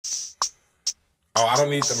Oh, I don't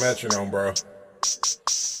need the metronome, bro.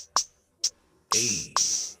 Hey.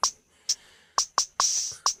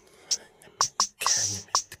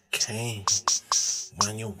 Can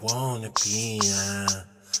when you wanna be,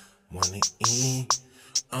 wanna eat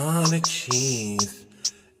all the cheese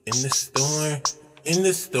in the store, in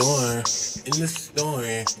the store, in the store,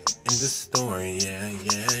 in the store, yeah,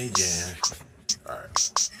 yeah, yeah.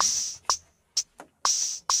 Alright.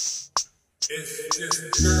 It's this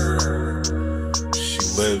girl. She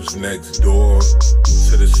lives next door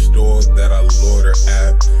to the store that I lure her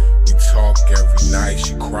at. We talk every night.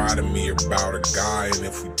 She cry to me about a guy, and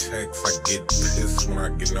if we text, I get pissed when I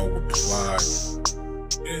get no reply.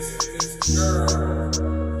 It's this girl.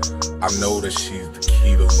 I know that she's the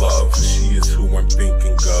key to love. She is who I'm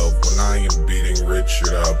thinking of when I am beating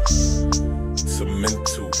Richard up. Some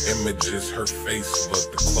mental images, her face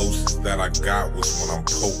look. The closest that I got was when I'm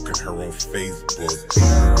poking her on Facebook.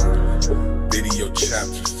 Video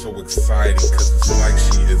chats are so exciting, cause it's like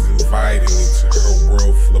she is inviting me to her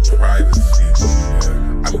world full of privacy.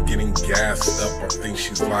 I'm getting gassed up, I think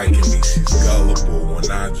she's liking me. She's gullible and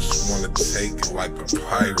I just wanna take it like a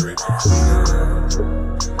pirate.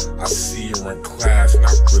 I see her in class,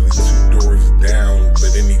 not really 2 doors down,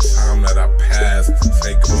 but anytime that I pass to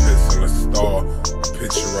take a piss in a stall, I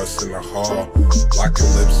picture us in the hall, locking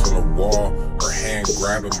lips on the wall, her hand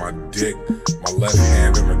grabbing my dick, my left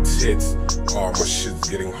hand on her tits. Oh, my shit's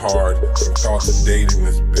getting hard from thoughts of dating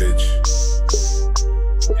this bitch.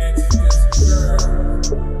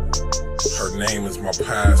 Her name is my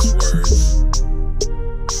password.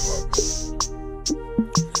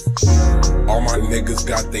 All my niggas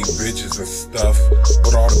got they bitches and stuff,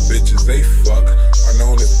 but all the bitches they fuck are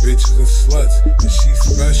known as bitches and sluts, and she's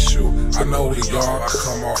special. I know to y'all I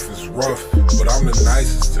come off as rough, but I'm the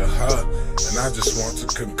nicest to her, and I just want to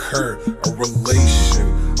concur a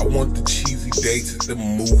relation. I want the cheesy dates at the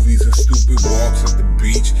movies and stupid walks at the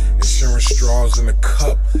beach and sharing straws in a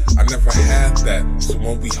cup. I never had that, so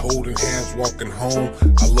when we holding hands walking home,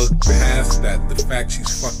 I look past that. The fact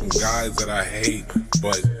she's fucking guys that I hate,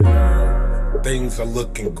 but things are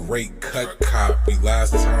looking great, cut copy.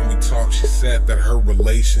 Last time we talked, she said that her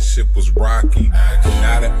relationship was rocky.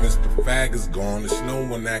 Now that Mr. Fag is gone, there's no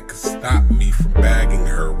one that could stop me from bagging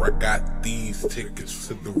her. I got these tickets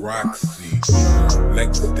to the Roxy.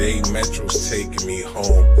 Next day, Metro's taking me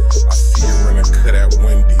home. I see her in a cut at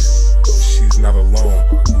Wendy's. She's not alone.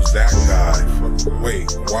 Who's that guy?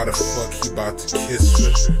 Wait, why the fuck he about to kiss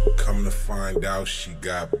her? Come to find out, she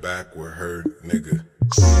got back with her nigga.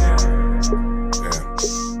 Yeah.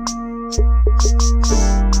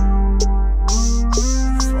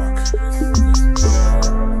 Fuck.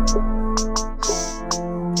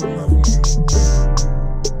 Another one.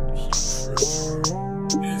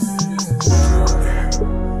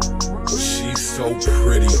 She's so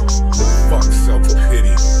pretty. Fuck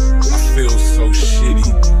self-pity. I feel so shitty.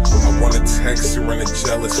 I wanna text her in a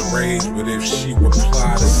jealous rage, but if she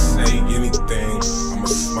reply to say anything, I'ma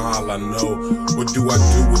smile, I know. What do I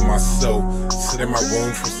do with myself? Sit in my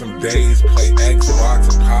room for some days, play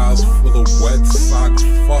Xbox, piles full of wet socks,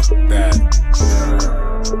 fuck that.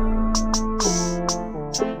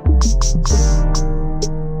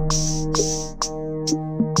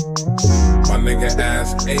 My nigga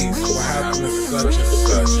asked Ace, what happened to such and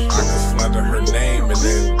such? I can slander her name and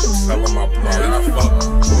then tell him I probably fuck.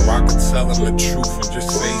 Or I could tell him the truth and just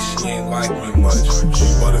say she ain't like me much.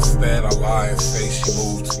 But instead I lie and say she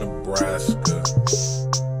moved to Nebraska.